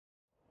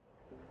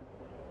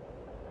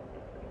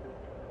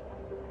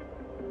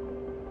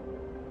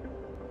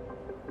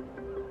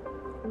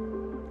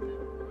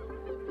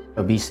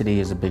Obesity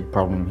is a big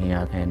problem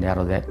here, and out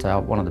of that,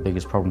 one of the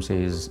biggest problems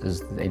here is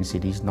the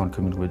NCDs,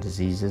 non-communicable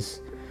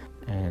diseases,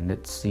 and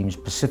it seems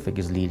Pacific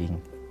is leading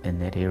in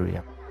that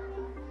area.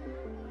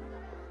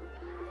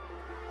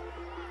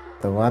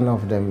 One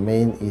of the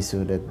main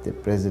issues that the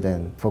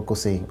President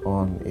focusing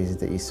on is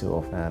the issue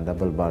of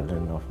double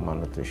burden of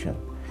malnutrition.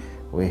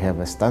 We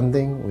have a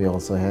stunting, we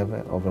also have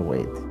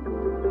overweight.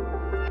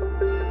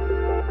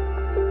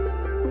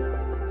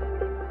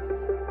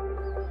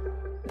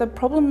 The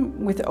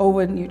problem with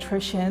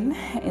overnutrition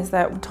is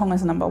that Tonga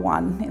is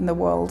 #1 in the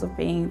world of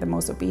being the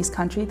most obese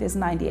country. There's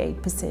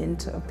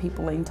 98% of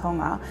people in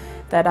Tonga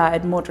that are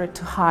at moderate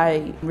to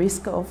high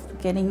risk of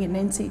getting an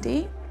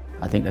NCD.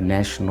 I think the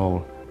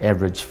national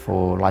average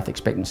for life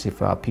expectancy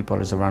for our people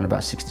is around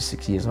about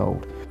 66 years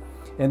old.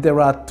 And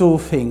there are two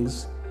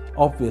things,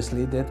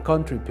 obviously, that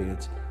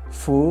contribute.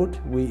 Food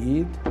we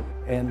eat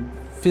and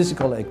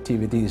physical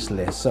activity is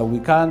less. So we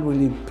can't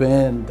really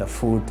burn the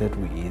food that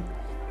we eat.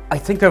 I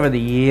think over the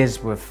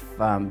years with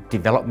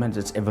development,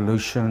 its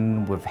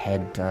evolution, we've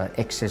had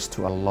access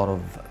to a lot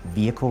of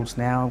vehicles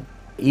now.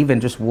 Even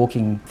just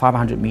walking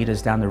 500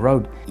 meters down the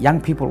road, young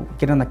people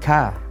get in the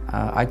car.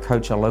 I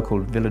coach a local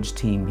village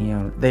team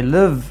here. They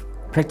live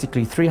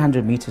practically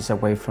 300 meters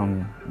away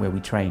from where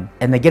we train,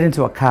 and they get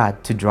into a car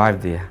to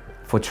drive there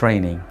for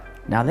training.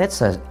 Now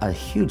that's a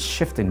huge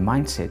shift in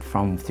mindset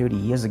from 30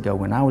 years ago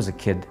when I was a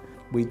kid.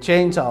 We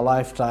changed our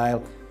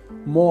lifestyle,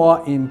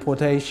 more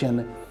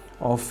importation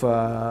of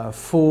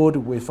food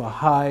with a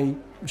high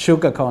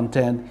sugar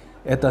content,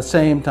 at the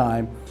same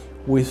time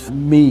with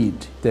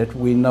meat that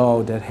we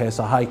know that has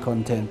a high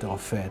content of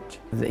fat.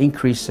 The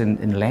increase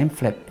in lamb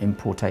flap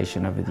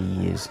importation over the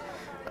years,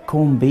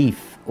 corned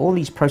beef, all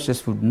these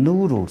processed food,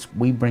 noodles,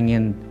 we bring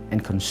in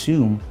and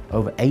consume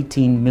over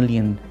 18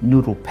 million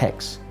noodle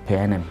packs per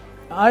annum.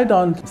 I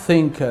don't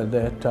think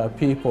that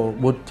people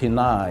would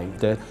deny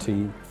that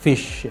the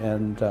fish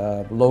and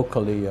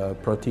locally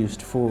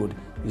produced food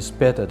is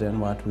better than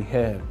what we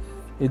have.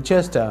 It's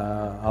just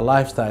a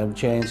lifestyle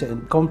change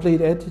and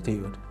complete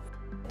attitude.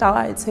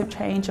 Diets have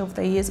changed over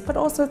the years, but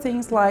also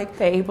things like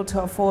they're able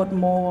to afford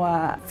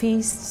more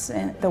feasts,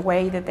 and the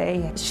way that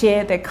they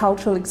share their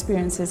cultural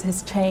experiences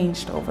has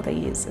changed over the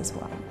years as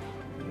well.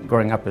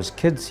 Growing up as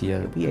kids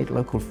here, we ate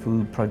local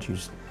food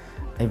produce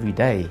every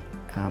day,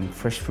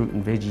 fresh fruit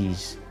and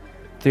veggies.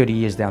 30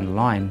 years down the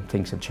line,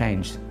 things have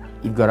changed.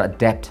 You've got to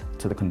adapt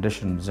to the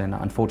conditions, and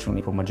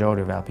unfortunately the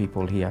majority of our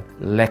people here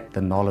lack the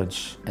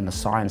knowledge and the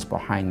science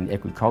behind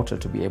agriculture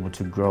to be able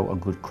to grow a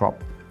good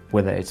crop,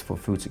 whether it's for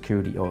food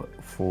security or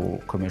for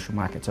commercial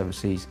markets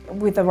overseas.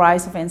 With the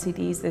rise of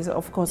NCDs, there's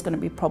of course going to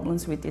be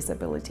problems with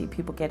disability,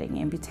 people getting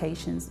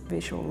amputations,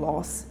 visual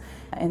loss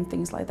and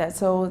things like that.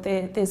 So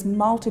there's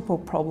multiple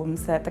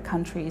problems that the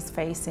country is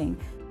facing.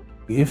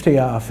 If they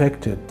are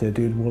affected, that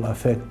it will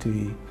affect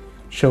the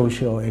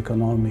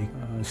socio-economic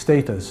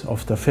status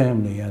of the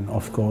family and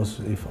of course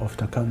of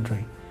the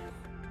country.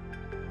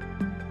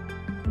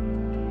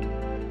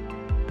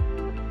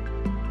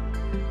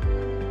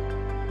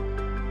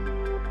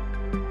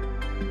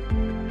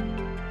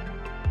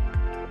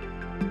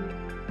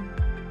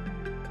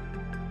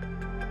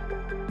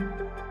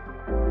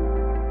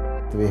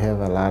 We have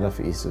a lot of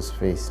issues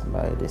faced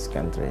by this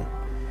country.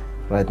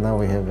 Right now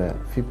we have a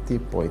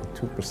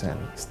 50.2%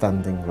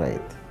 stunting rate.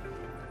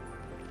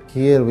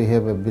 Here we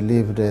have a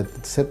belief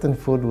that certain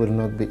food will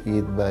not be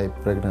eaten by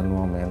pregnant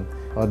women,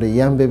 or the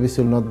young babies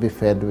will not be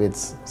fed with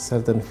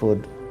certain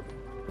food.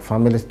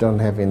 Families don't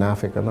have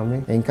enough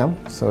economic income,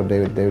 so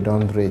they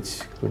don't reach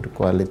good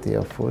quality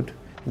of food.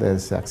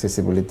 There's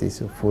accessibility,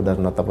 so food are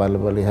not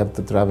available. You have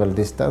to travel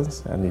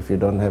distance, and if you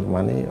don't have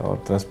money or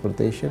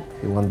transportation,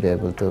 you won't be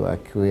able to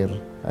acquire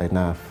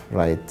enough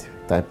right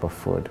type of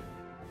food.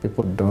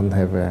 People don't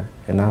have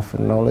enough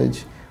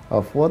knowledge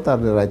of what are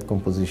the right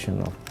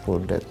composition of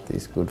food that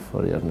is good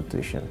for your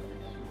nutrition.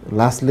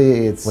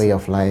 Lastly, it's way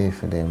of life,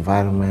 the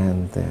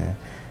environment,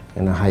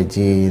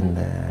 hygiene.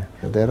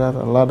 There are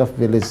a lot of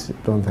villages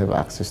don't have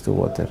access to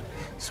water.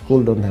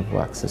 School don't have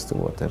access to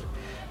water.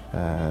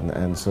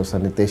 And so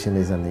sanitation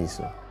is an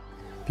issue.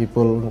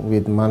 People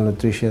with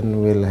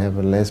malnutrition will have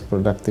less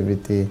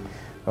productivity.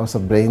 Also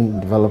brain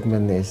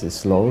development is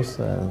slow,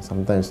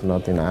 sometimes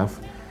not enough.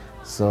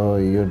 So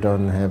you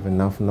don't have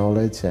enough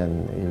knowledge,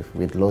 and if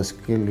with low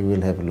skill you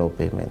will have low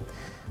payment.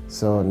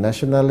 So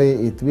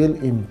nationally it will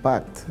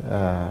impact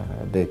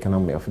the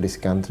economy of this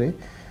country,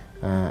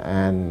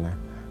 and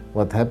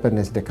what happens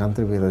is the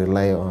country will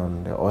rely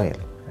on the oil,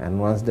 and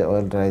once the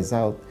oil dries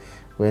out,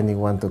 when you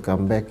want to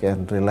come back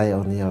and rely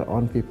on your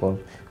own people,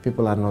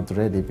 people are not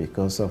ready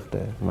because of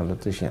the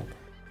malnutrition.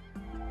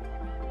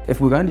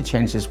 If we're going to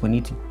change this, we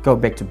need to go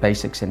back to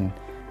basics and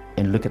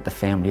look at the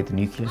family, the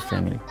nuclear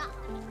family.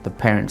 The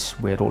parents,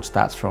 where it all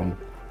starts from,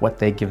 what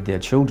they give their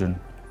children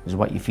is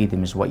what you feed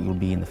them, is what you'll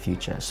be in the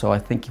future. So I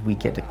think if we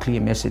get a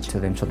clear message to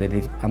them so that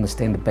they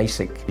understand the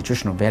basic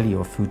nutritional value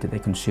of food that they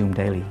consume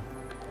daily.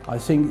 I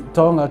think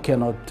Tonga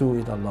cannot do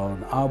it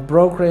alone. Our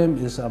program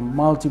is a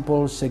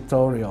multiple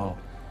sectorial.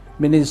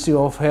 Ministry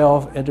of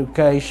Health,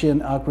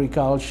 Education,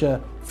 Agriculture,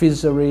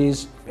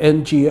 fisheries,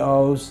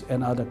 NGOs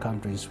and other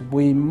countries.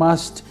 We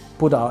must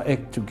put our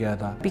act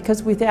together.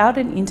 Because without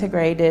an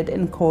integrated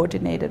and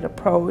coordinated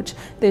approach,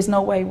 there's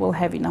no way we'll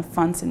have enough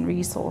funds and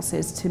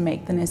resources to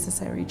make the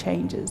necessary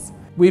changes.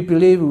 We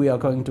believe we are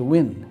going to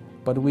win,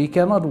 but we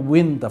cannot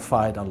win the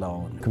fight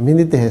alone.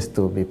 Community has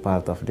to be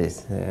part of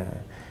this.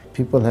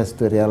 People has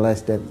to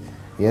realize that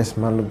yes,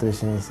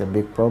 malnutrition is a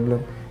big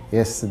problem.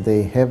 Yes,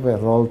 they have a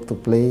role to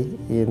play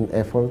in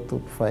effort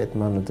to fight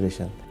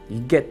malnutrition. You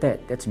get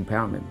that, that's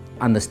empowerment.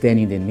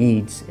 Understanding their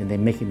needs and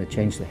then making the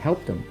change to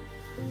help them.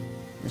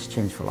 That's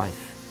change for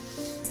life.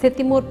 Se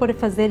Timor pode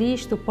fazer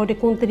isto, pode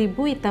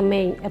contribuir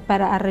também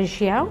para a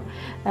região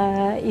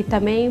e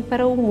também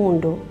para o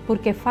mundo,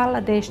 porque fala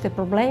deste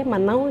problema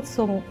não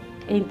só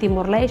em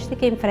Timor-Leste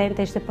que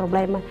enfrenta este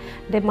problema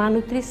de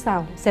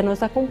malnutrição. Se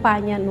nos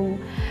acompanha no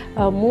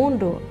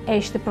mundo,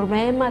 este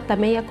problema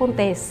também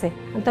acontece.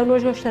 Então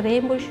nós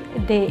gostaríamos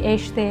de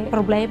este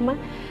problema,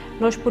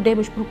 nós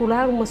podemos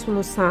procurar uma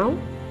solução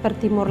para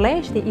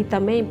Timor-Leste e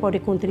também pode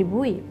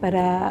contribuir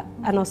para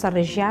a nossa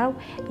região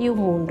e o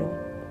mundo.